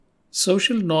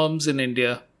Social norms in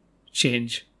India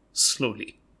change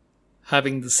slowly,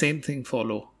 having the same thing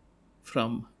follow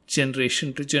from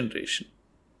generation to generation.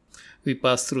 We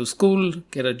pass through school,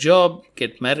 get a job,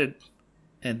 get married,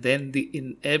 and then the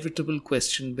inevitable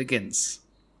question begins.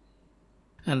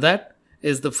 And that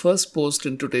is the first post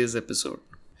in today's episode.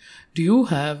 Do you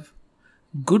have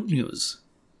good news?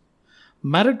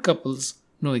 Married couples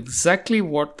know exactly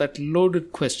what that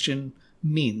loaded question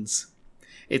means.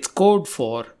 It's code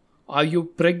for, are you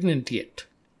pregnant yet?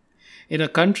 In a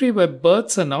country where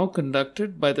births are now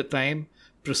conducted by the time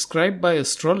prescribed by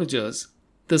astrologers,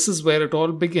 this is where it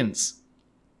all begins.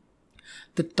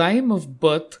 The time of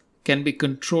birth can be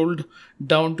controlled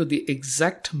down to the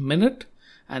exact minute,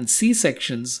 and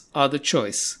C-sections are the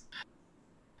choice.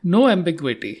 No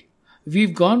ambiguity.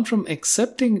 We've gone from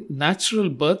accepting natural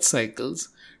birth cycles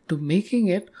to making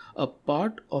it a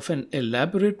part of an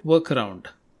elaborate workaround.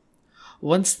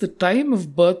 Once the time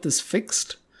of birth is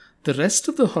fixed, the rest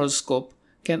of the horoscope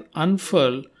can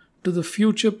unfurl to the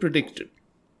future predicted.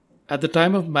 At the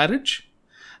time of marriage,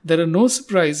 there are no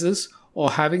surprises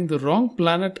or having the wrong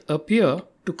planet appear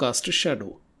to cast a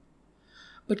shadow.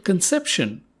 But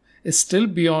conception is still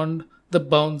beyond the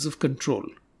bounds of control,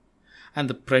 and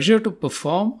the pressure to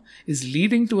perform is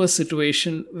leading to a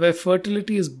situation where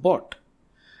fertility is bought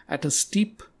at a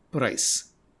steep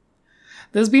price.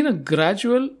 There's been a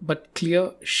gradual but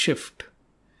clear shift.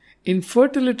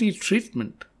 Infertility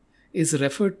treatment is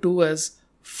referred to as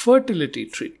fertility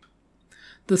treatment.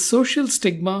 The social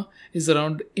stigma is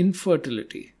around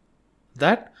infertility.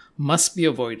 That must be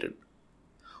avoided.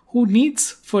 Who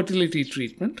needs fertility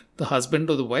treatment, the husband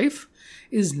or the wife,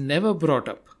 is never brought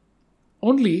up.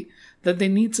 Only that they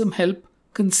need some help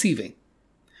conceiving.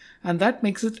 And that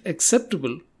makes it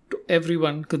acceptable to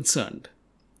everyone concerned.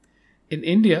 In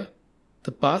India,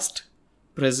 the past,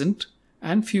 present,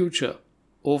 and future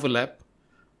overlap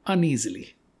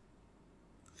uneasily.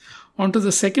 On to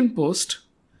the second post,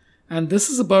 and this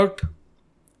is about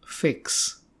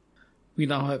fakes. We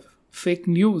now have fake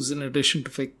news in addition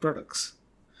to fake products.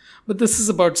 But this is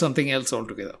about something else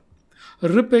altogether.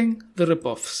 Ripping the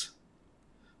rip-offs.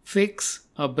 Fakes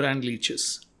are brand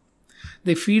leeches.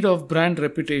 They feed off brand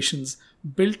reputations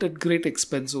built at great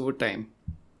expense over time.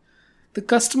 The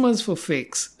customers for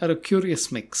fakes are a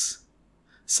curious mix.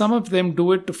 Some of them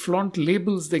do it to flaunt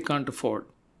labels they can't afford,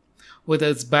 whether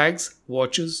it's bags,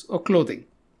 watches, or clothing.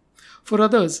 For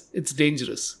others, it's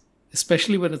dangerous,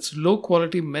 especially when it's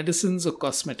low-quality medicines or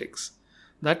cosmetics.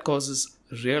 That causes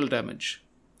real damage.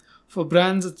 For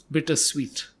brands, it's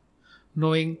bittersweet,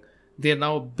 knowing they are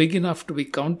now big enough to be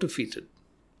counterfeited.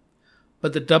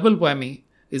 But the double whammy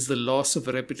is the loss of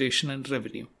reputation and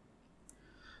revenue.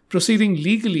 Proceeding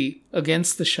legally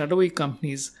against the shadowy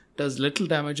companies does little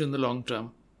damage in the long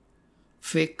term.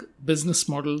 Fake business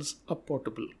models are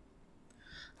portable.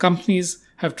 Companies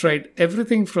have tried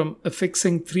everything from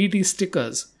affixing 3D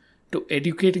stickers to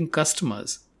educating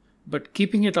customers, but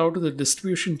keeping it out of the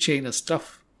distribution chain is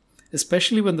tough,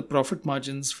 especially when the profit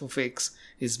margins for fakes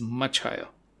is much higher.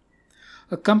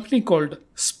 A company called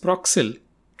Sproxil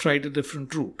tried a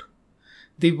different route.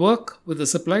 They work with the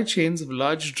supply chains of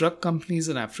large drug companies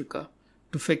in Africa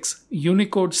to fix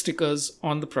unicode stickers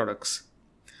on the products.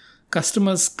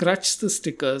 Customers scratch the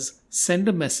stickers, send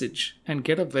a message, and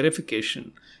get a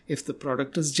verification if the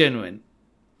product is genuine.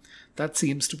 That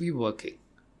seems to be working.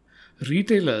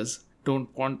 Retailers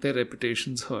don't want their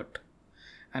reputations hurt.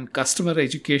 And customer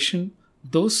education,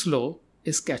 though slow,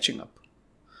 is catching up.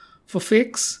 For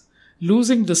fakes,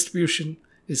 losing distribution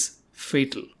is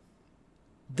fatal.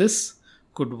 This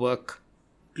could work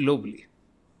globally.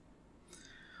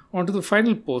 On to the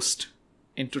final post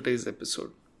in today's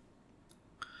episode.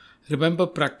 Remember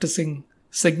practicing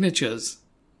signatures,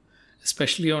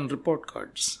 especially on report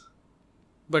cards.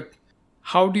 But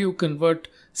how do you convert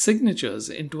signatures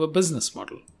into a business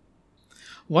model?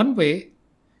 One way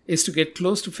is to get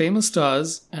close to famous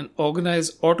stars and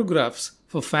organize autographs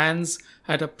for fans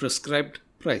at a prescribed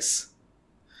price.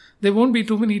 There won't be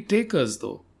too many takers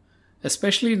though,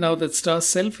 especially now that star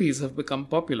selfies have become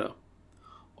popular.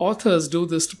 Authors do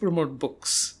this to promote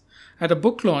books. At a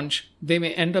book launch, they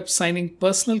may end up signing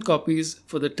personal copies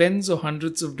for the tens or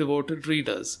hundreds of devoted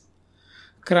readers.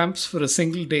 Cramps for a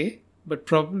single day, but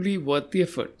probably worth the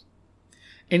effort.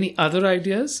 Any other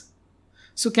ideas?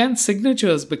 So can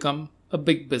signatures become a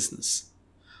big business?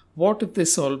 What if they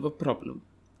solve a problem?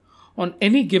 On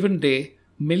any given day,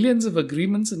 millions of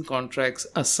agreements and contracts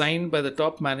are signed by the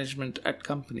top management at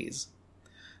companies.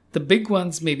 The big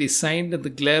ones may be signed in the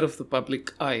glare of the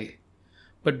public eye,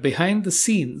 but behind the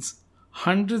scenes,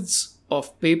 hundreds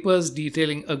of papers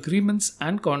detailing agreements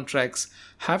and contracts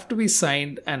have to be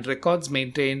signed and records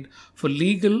maintained for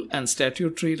legal and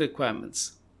statutory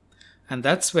requirements. And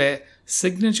that's where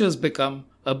signatures become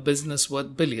a business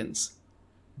worth billions.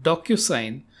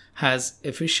 Docusign has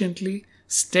efficiently,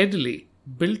 steadily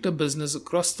built a business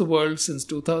across the world since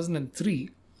 2003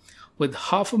 with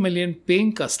 500,000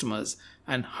 paying customers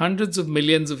and hundreds of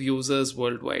millions of users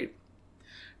worldwide.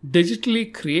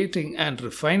 Digitally creating and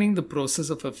refining the process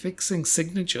of affixing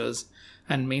signatures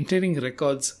and maintaining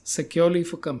records securely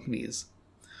for companies.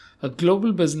 A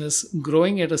global business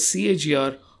growing at a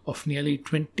CAGR of nearly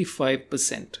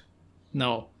 25%.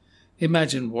 Now,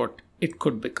 imagine what it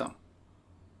could become.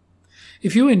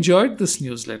 If you enjoyed this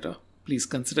newsletter, please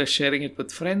consider sharing it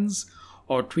with friends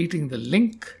or tweeting the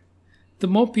link. The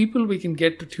more people we can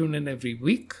get to tune in every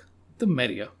week, the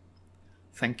merrier.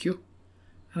 Thank you,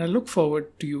 and I look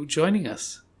forward to you joining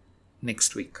us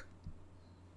next week.